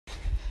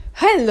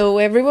Hello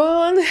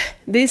everyone,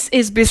 this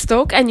is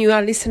Bistok and you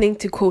are listening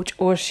to Coach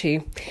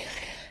Orshi.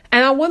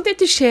 And I wanted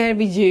to share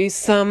with you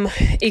some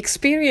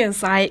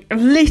experience. I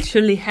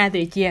literally had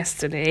it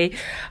yesterday.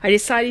 I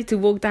decided to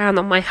walk down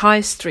on my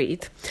high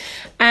street.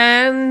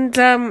 And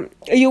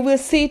you will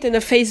see it in a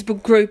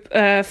Facebook group,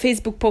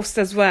 Facebook post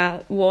as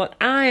well, what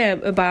I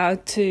am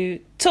about to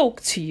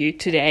talk to you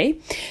today.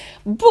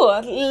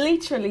 But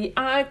literally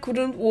I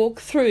couldn't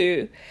walk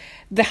through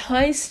the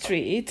high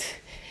street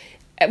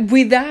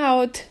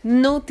without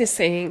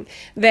noticing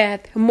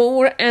that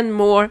more and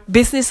more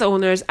business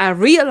owners are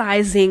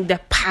realizing the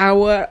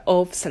power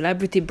of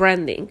celebrity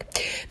branding.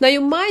 Now, you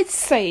might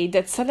say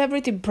that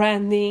celebrity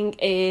branding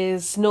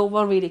is no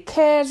one really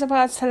cares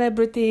about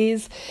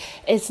celebrities.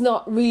 It's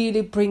not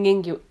really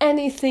bringing you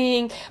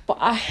anything. But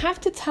I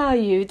have to tell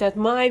you that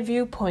my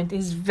viewpoint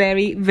is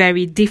very,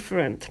 very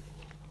different.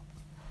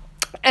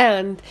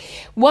 And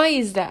why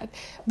is that?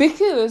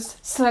 Because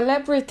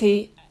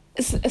celebrities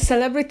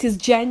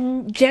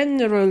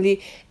generally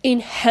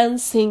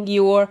enhancing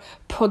your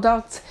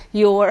products,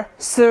 your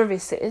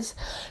services.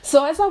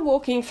 So as I'm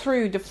walking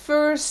through, the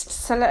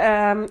first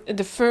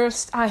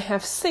I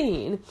have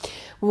seen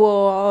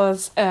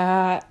was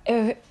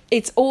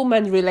it's all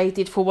men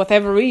related for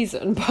whatever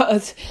reason,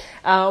 but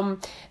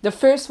the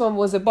first one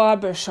was a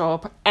barber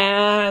shop,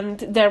 and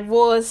there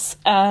was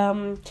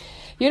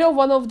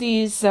one of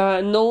these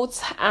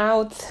notes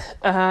out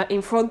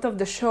in front of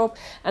the shop,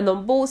 and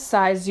on both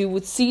sides you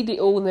would see the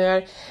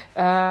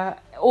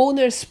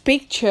owner's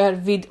picture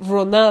with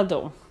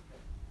Ronaldo.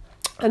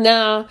 And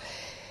now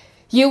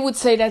you would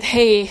say that,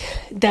 hey,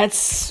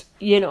 that's,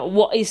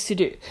 what is to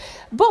do.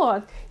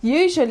 But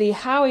usually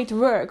how it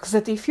works,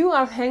 that if you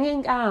are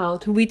hanging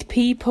out with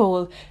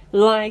people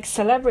like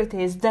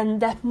celebrities, then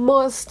that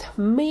must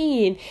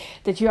mean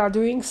that you are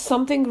doing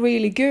something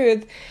really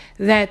good,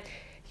 that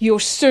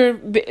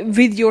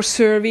with your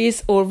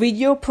service or with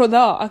your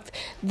product,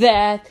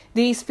 that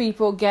these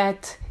people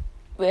get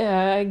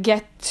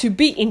to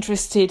be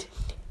interested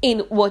in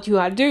what you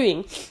are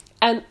doing,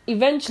 and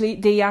eventually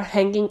they are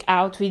hanging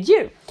out with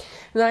you.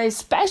 Now,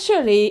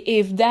 especially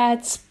if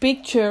that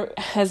picture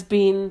has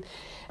been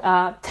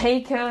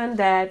taken,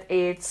 that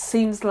it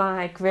seems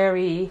like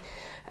very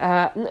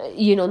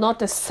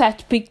not a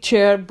set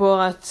picture,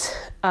 but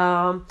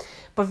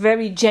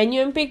very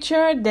genuine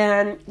picture,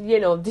 then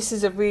this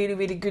is a really,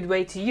 really good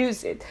way to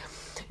use it.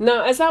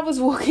 Now, as I was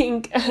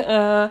walking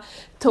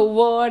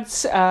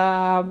towards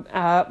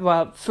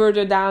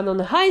further down on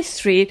the high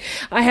street,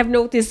 I have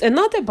noticed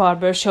another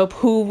barber shop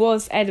who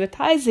was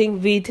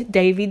advertising with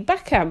David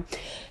Beckham.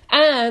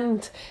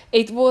 And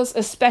it was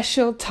a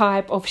special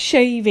type of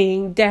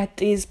shaving that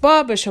this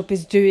barbershop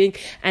is doing,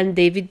 and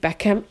David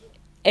Beckham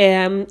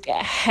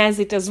has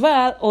it as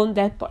well on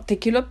that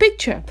particular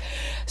picture.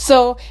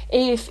 So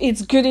if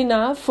it's good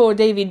enough for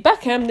David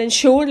Beckham, then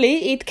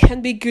surely it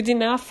can be good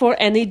enough for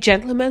any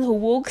gentleman who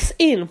walks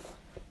in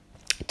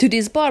to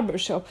this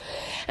barbershop.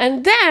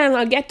 And then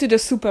I get to the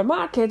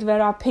supermarket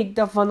where I picked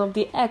up one of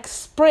the Axe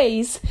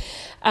sprays,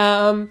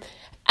 and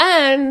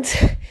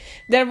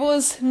there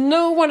was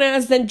no one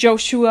else than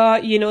Joshua,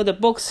 the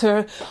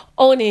boxer,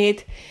 on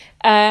it.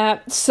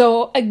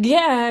 So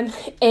again,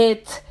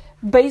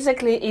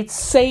 it's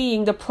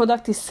saying, the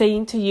product is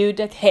saying to you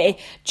that, hey,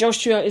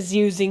 Joshua is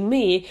using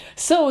me.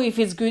 So if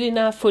it's good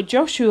enough for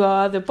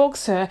Joshua, the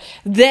boxer,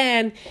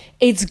 then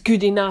it's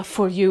good enough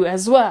for you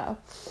as well.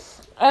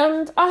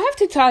 And I have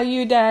to tell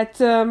you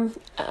that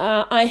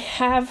I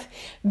have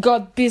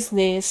got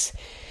business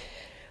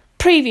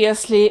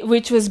previously,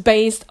 which was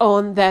based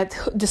on that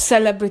the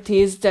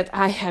celebrities that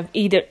I have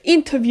either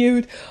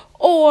interviewed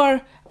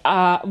or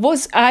I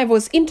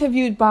was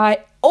interviewed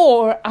by,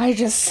 or I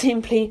just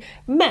simply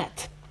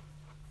met.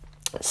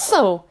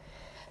 So,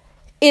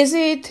 is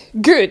it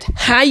good?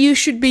 How you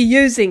should be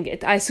using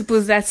it? I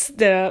suppose that's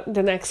the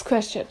next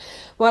question.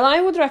 Well,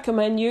 I would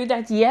recommend you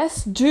that,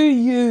 yes, do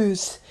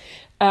use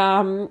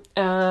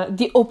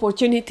the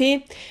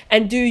opportunity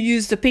and do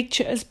use the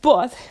pictures,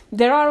 but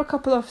there are a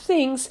couple of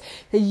things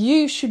that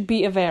you should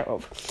be aware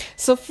of.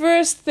 So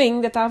first thing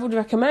that I would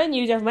recommend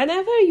you, that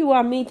whenever you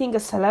are meeting a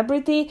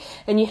celebrity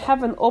and you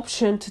have an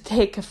option to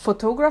take a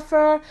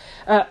photographer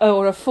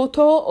or a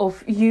photo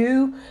of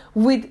you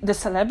with the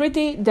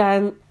celebrity,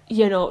 then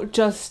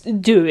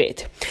just do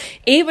it.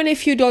 Even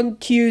if you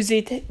don't use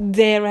it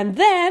there and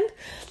then,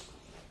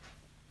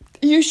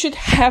 you should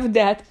have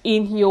that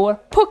in your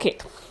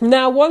pocket.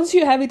 Now, once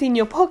you have it in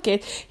your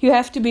pocket, you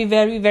have to be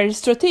very, very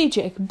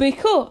strategic,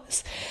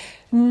 because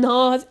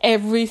not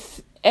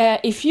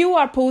if you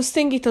are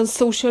posting it on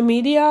social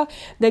media,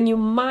 then you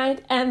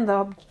might end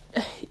up,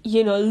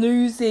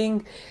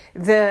 losing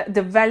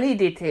the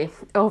validity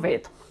of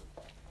it.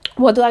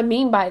 What do I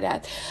mean by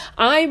that?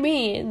 I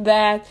mean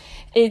that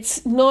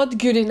it's not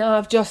good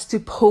enough just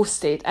to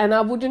post it, and I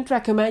wouldn't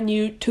recommend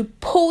you to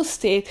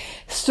post it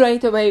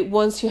straight away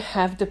once you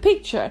have the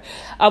picture.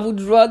 I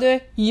would rather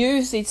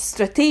use it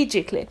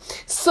strategically.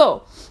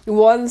 So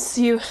once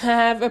you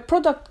have a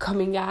product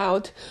coming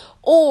out,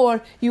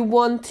 or you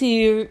want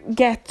to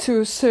get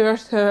to a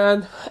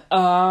certain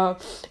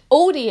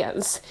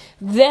audience,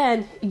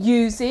 then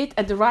use it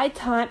at the right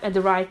time, at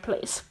the right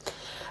place.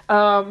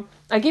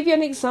 I'll give you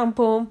an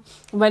example.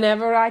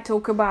 Whenever I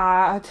talk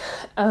about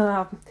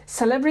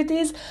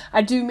celebrities,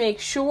 I do make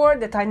sure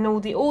that I know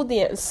the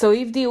audience. So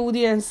if the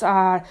audience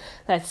are,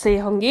 let's say,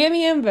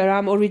 Hungarian, where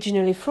I'm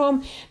originally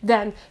from,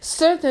 then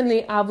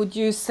certainly I would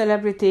use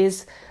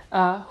celebrities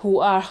who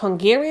are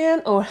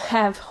Hungarian or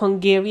have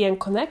Hungarian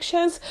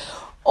connections,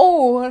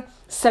 or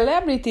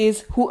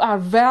celebrities who are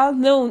well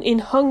known in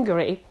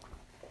Hungary.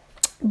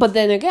 But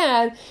then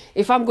again,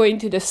 if I'm going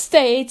to the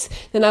States,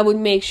 then I would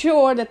make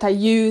sure that I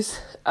use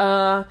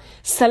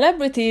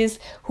celebrities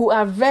who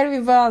are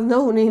very well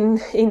known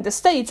in the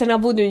States, and I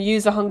wouldn't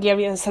use a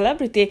Hungarian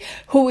celebrity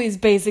who is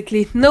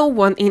basically no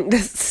one in the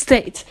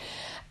States.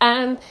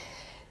 And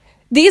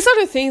these are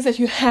the things that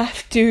you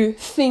have to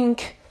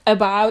think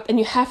about, and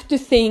you have to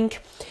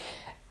think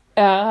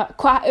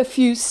quite a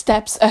few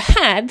steps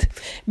ahead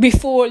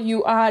before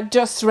you are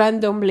just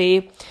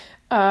randomly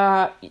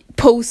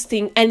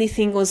posting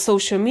anything on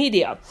social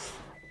media.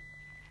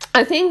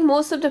 I think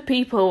most of the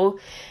people,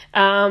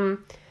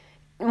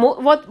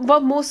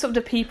 what most of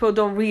the people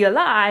don't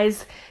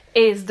realize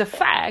is the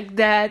fact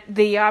that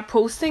they are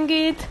posting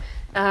it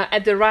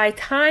at the right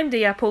time.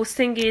 They are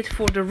posting it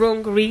for the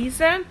wrong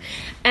reason,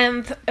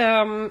 and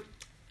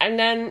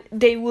then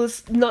they will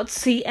not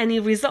see any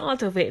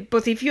result of it.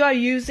 But if you are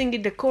using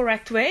it the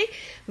correct way,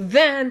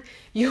 then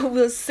you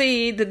will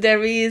see that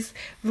there is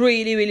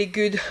really, really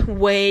good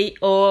way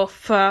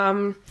of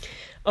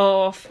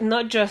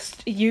not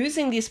just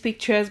using these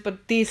pictures,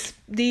 but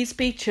these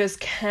pictures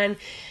can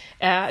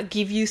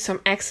give you some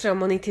extra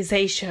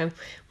monetization,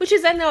 which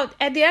is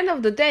at the end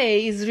of the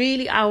day is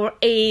really our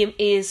aim,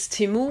 is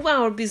to move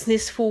our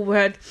business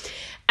forward.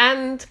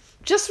 And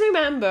just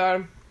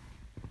remember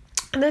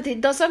that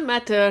it doesn't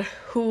matter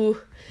who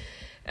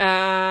you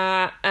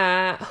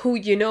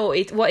know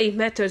it. What it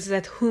matters is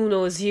that who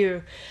knows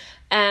you.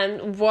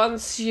 And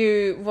once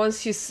you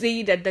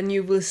see that, then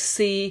you will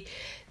see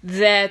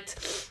that,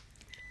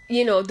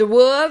 you know, the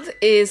world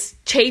is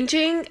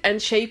changing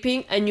and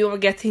shaping, and you are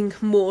getting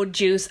more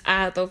juice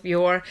out of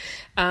your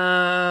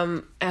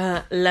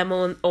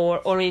lemon or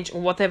orange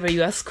or whatever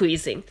you are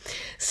squeezing.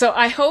 So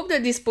I hope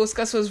that this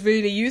podcast was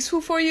really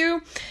useful for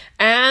you.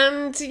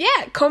 And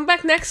yeah, come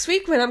back next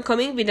week when I'm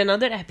coming with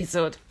another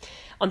episode.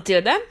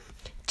 Until then,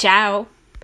 ciao!